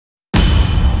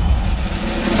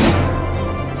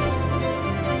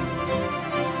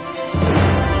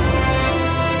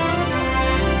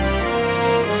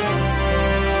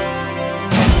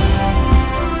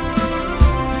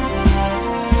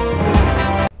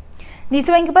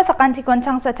Nisweng kipa sa kanti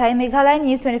konchang sa Thai Meghalaya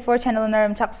News 24 channel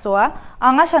naram chaksua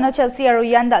anga shano Chelsea aro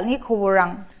yandal ni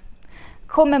kuburang.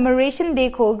 Commemoration Day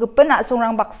ko gupan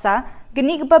songrang baksa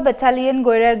geni gipa battalion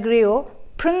goira greo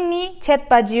prungni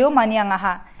chet pajio maniang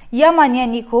aha. Ya mania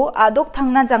niko adok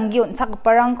thangna janggion chak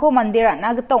parangko mandira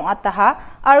nagatong ataha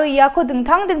aro yako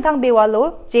dingtang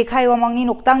bewalo jekai wamangni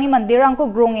noktangni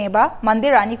mandirangko grongeba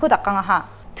mandira niko dakang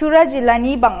aha. Tura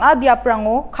jilani banga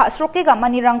biaprango khasroke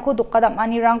gamanirangko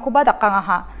dokadammanirangko ba dakang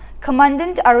aha.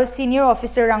 Commandant aro senior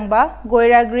officer rangba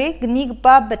goiragre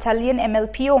gnigpa battalion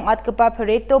MLPO atgpa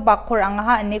pareto bakkor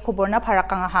angaha ane koborna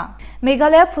pharakang aha.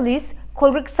 Meghalaya Police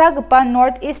Kolriksa gpa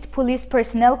Northeast Police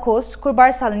Personnel ko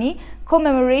Kurbar Salni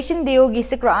Commemoration Day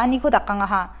gisikra ani ko dakang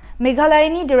aha. Meghalaya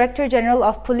ni Director General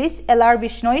of Police LR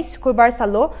Bishnoy Kurbar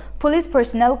Salo Police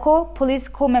Personnel ko Police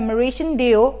Commemoration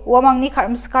Day wamangni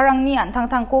karmskarang ni antang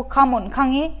ko kamon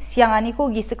kangi siangani ko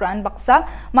gisikran baksa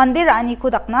mandira ani ko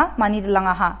dakna manidilang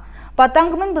aha.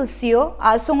 Patanggaman bilsio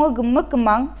asongo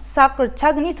gemuk-gemang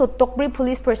sakrchagni sotokbri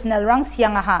police personnel rang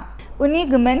siang aha. Uni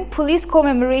gemen Police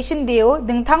Commemoration Day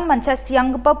dingtang mancha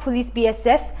sianggpa Police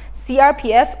BSF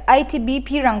CRPF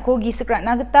ITBP rangko gisikran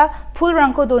nagta full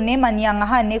rangko done maniang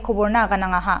aha ne koborna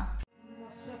aganang aha.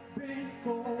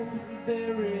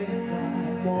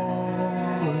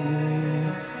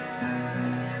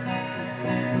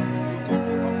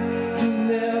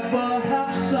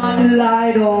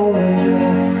 Sunlight on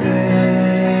your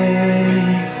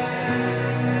face,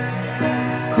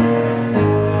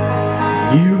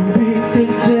 you've been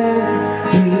content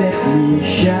to let me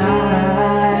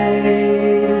shine.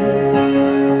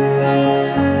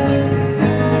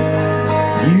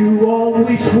 You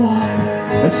always walk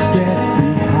a step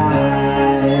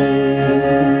behind.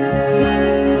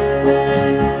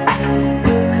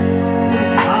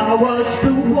 I was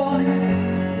the one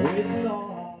with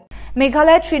all.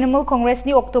 Meghalaya Trinamool Congress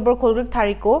ni October kolrik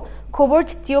tariko khobor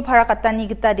chitio pharakatani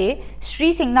gitade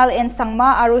Shri Signal N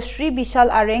Sangma aro Shri Bishal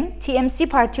Areng TMC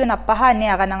Partyo napaha ne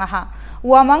aganang aha.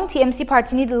 Wamang TMC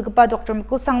Party ni dilgpa Dr.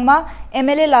 Mikul Sangma,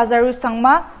 MLA Lazarus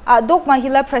Sangma, Adok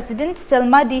Mahila President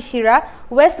Selma D. Shira,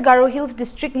 West Garo Hills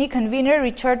District ni Convener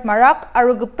Richard Marak,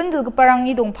 aro gupan dilgparang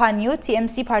ni dongpanyo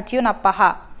TMC Partyo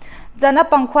napaha. Jana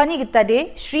pangkwani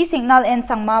gitade Shri Signal N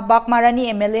Sangma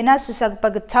Bakmarani MLA na susag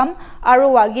pagacham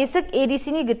aro wagesek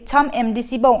ADC ni gacham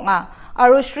MDC baunga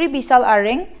aro Shri Bishal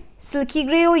Areng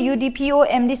Silkigreo UDPO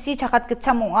MDC chakat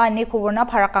gacham unga ne koborna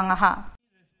pharakang aha.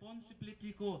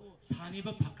 Responsibility ko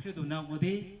saniba phakredo na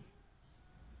ode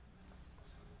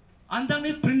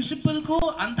andangni principle ko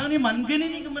andangni mangani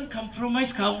ni gaman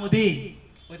compromise ka ode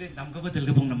namgaba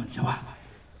dalgabong naman sawa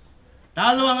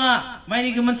talo anga mai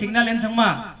ni gaman Signal N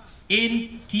Sangma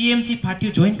in TMC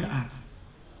party join ka.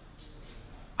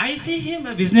 I see him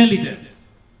a visionary leader.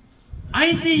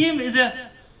 I see him as a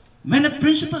man of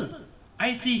principle.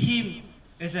 I see him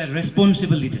as a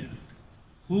responsible leader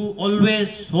who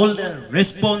always hold a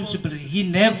responsibility. He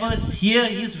never share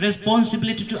his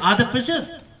responsibility to other person.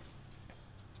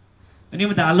 Ani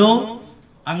matalo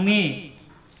angni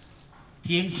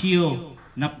TMCO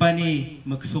napani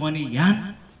magsungani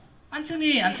yan.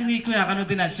 Ansini ko yakano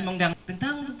din asimang dang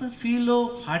tentang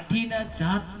filo party na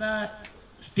jat na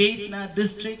state na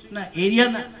district na area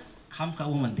na kam ka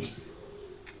umandi.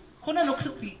 Kona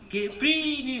noksakti ke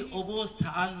pri ni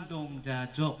obosthaan dong ja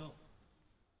jok.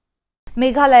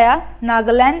 Meghalaya,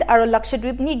 Nagaland aro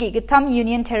Lakshadweep ni gigitam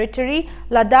Union Territory,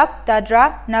 Ladakh,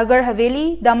 Dadra, Nagar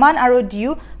Haveli, Daman aro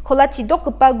Diu, Kolachidok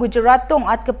kepa Gujarat tong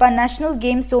at kepa National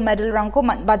Games so medal rangko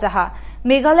matbajaha.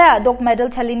 Meghalaya adok medal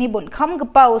talini bon kam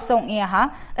kepa osong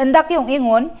iaha, endak yung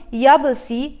ingon,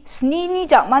 yabelsi, snini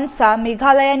jakman sa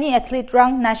Meghalaya ni athlete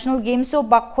rang National Games so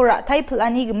bakkora tay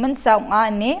pelani gemen sa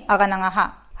unga ne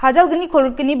aganangaha. Hajal gani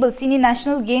kolukini belsini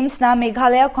National Games na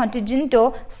Meghalaya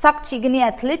contingento sak chigani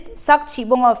athlete, sak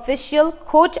chibong official,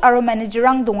 coach aro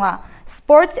managerang dunga.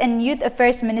 Sports and Youth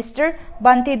Affairs Minister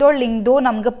Bantedor Lingdo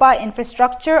namgapa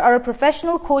infrastructure aro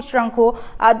professional coach rangko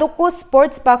adoko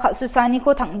sports pa khasusani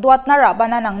ko thangduat na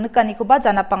rabana nang nukani ko ba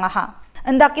jana pangaha.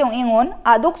 Andak yung ingon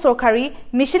adok sorkari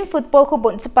mission football ko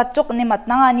bon sapatchok ne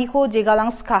matnangani ko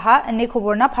jegalang skaha ane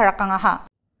koborna pharakangaha.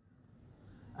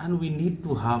 And we need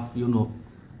to have,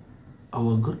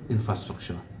 our good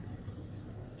infrastructure,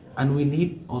 and we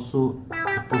need also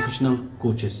professional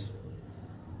coaches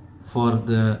for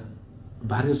the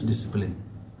various disciplines,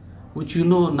 which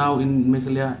now in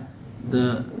Meghalaya,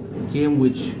 the game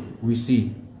which we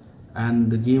see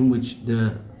and the game which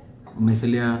the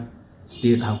Meghalaya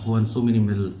state have won so many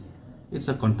medals, it's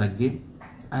a contact game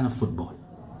and a football,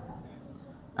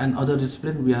 and other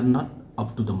discipline we are not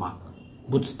up to the mark,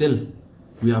 but still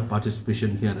we have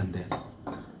participation here and there.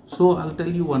 So I'll tell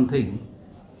you one thing.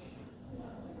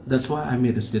 That's why I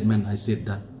made a statement. I said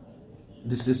that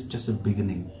this is just a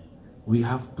beginning. We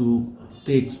have to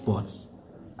take sports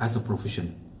as a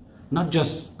profession, not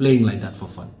just playing like that for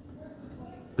fun.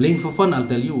 Playing for fun, I'll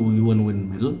tell you, you want to win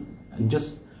medal, and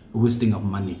just wasting of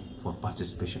money for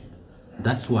participation.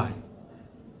 That's why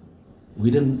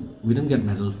we didn't get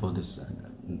medal for this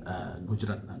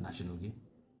Gujarat national game.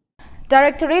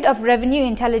 Directorate of Revenue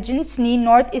Intelligence ni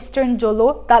Northeastern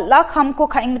Jolo tatla kham ko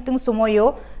khaing mitung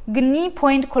sumoyo gni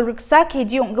point kolriksa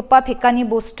kg ongpa phekani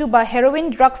bostu ba heroin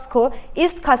drugs ko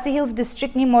East Khasi Hills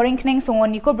district ni moringkhneng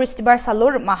songoni ko bristibar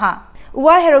salor maha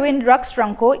Uwa heroin drugs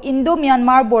rangko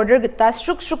Indo-Myanmar border gita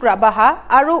shuk rabaha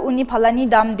aro uni phalani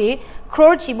dam de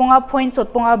crore chibonga point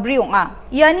sotponga brionga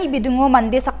yani bidungo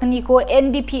mande sakni ko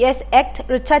NDPS Act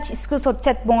Research School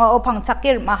sotchet bonga o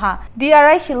phangchakir maha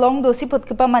DRI Shillong dosi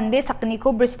photkapa mande sakni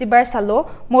ko bristibar salo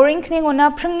moringkhneng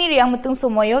ona phringni riang mutung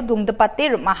somoyo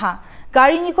dungdapate maha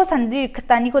Gari ni ko sandi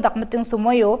khatani ko dakmatung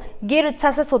sumoyo ge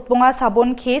rchasa sotponga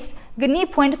sabon case gni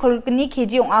point kolkni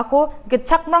kg ong ako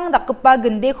gchakmang dakpa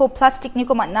gende ko plastic ni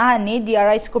ko manna ne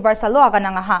DRI scuba salo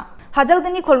agananga ha hajal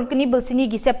gni kolkni bulsini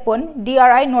gisepon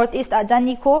DRI Northeast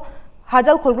ajani ko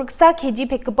hajal kolruksa kg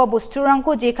pekpa bosturang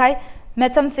ko jekai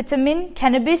methamphetamine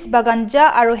cannabis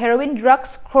baganja aro heroin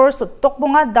drugs crore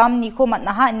sotokbonga dam ni ko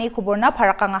manna ha ne khoborna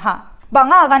pharakanga ha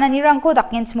Banga aganani rangko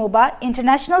dakyen smoba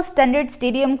International Standard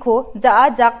Stadium ko jaa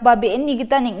jak ba ben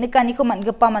nigita niknikani ko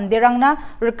mangapa manderangna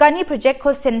rkani project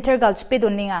ko center galchpe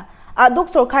doninga adok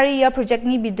sorkari ya project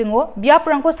ni bidungo biap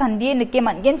rangko sandie nike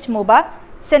mangen smoba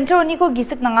center ni ko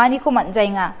gisik nangani ko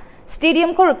manjainga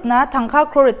Stadium ko rukna thangkha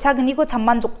crore chagni ko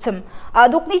chamman jokchim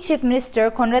adokni Chief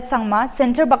Minister Conrad Sangma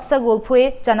Center Baksa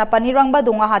Golpue janapani rangba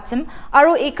donga hachim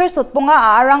aro acre sotponga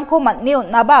arang ko matne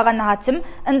naba agan hachim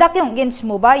andake onggen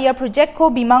smoba ya project ko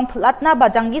bimang platna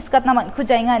bajangis katna man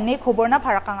khujainga ne khoborna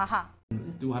pharakanga ha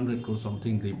 200 crore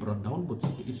something they brought down, but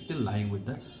it's still lying with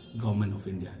the government of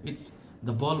India. It's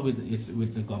the ball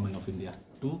with the government of India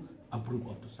to approve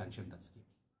of to sanction that scheme.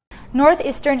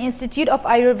 Northeastern Institute of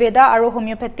Ayurveda aro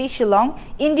Homeopathy Shillong,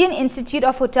 Indian Institute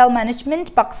of Hotel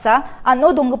Management Paksa,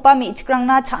 ano dongpa mi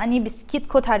ichkrangna chani biskit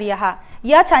ko thariyaha.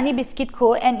 Ya chani biskit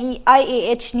ko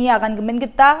NEIAH ni agan gemen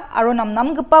gita aro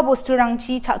namnam gpa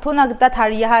bosturangchi chathona gita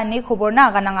thariyaha ne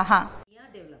khoborna agananga ha.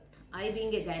 Developed. I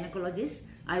being a gynecologist,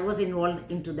 I was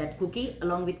involved into that cookie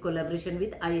along with collaboration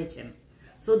with IHM.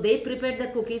 So they prepared the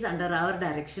cookies under our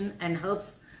direction and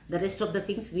herbs. The rest of the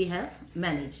things we have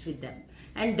managed with them.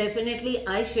 And definitely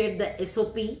I shared the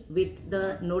SOP with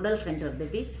the nodal center,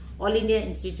 that is All India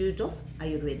Institute of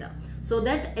Ayurveda, so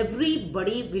that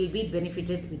everybody will be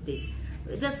benefited with this.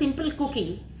 It's a simple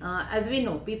cookie. As we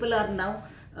know, people are now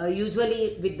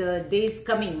usually with the days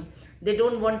coming, they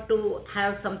don't want to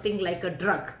have something like a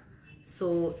drug.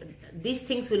 So these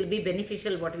things will be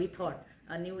beneficial, what we thought,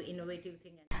 a new innovative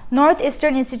thing.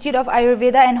 Northeastern Institute of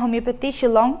Ayurveda and Homeopathy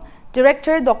Shillong,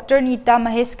 Director Dr. Nita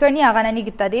Maheskar ni aganani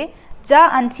gitade, ja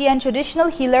anti and traditional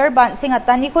healer bansing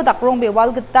atani ko dakrong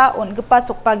bewal gita on gpa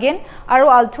sokpagen, aro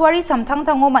altuari samthang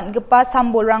tango man gpa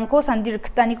sambolrang ko sandir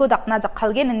kitani ko dakna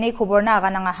jakhalgen ne khoborna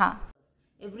agananga ha.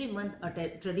 Every month a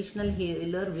traditional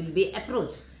healer will be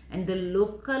approached and the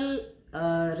local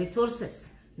resources,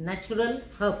 natural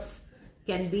herbs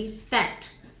can be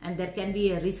tapped and there can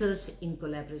be a research in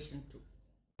collaboration too.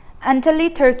 Antali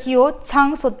Turkio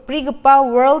Chang Sotpri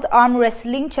Gpa World Arm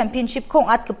Wrestling Championship kong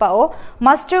at Gpao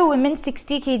Master Women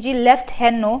 60 kg left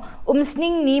hand no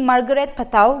umsning ni Margaret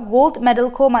Patao gold medal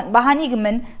ko man bahani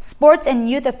gemen Sports and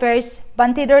Youth Affairs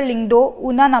Banteder Lingdo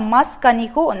una na mas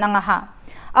kaniko nangaha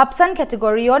Apsan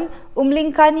kategoryon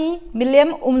umlingkani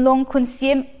Milem umlong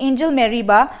kunsiem Angel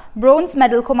Meriba bronze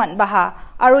medal ko man baha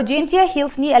aro Gentia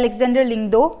Hills ni Alexander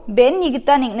Lingdo ben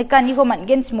nigita niknikani ko man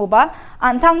gens moba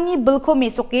antang ni bulko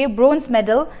mesoke bronze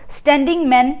medal standing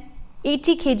men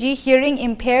 80 kg hearing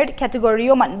impaired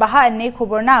kategoryo man baha ne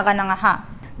khoborna agananga ha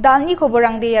dalni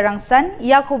khoborang de yarangsan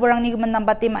ya khoborang ni man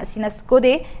nambate masinas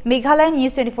kode Meghalaya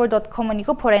News 24.com ni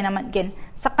ko phorai na man gen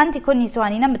sakan tiko ni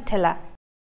sohani na mithela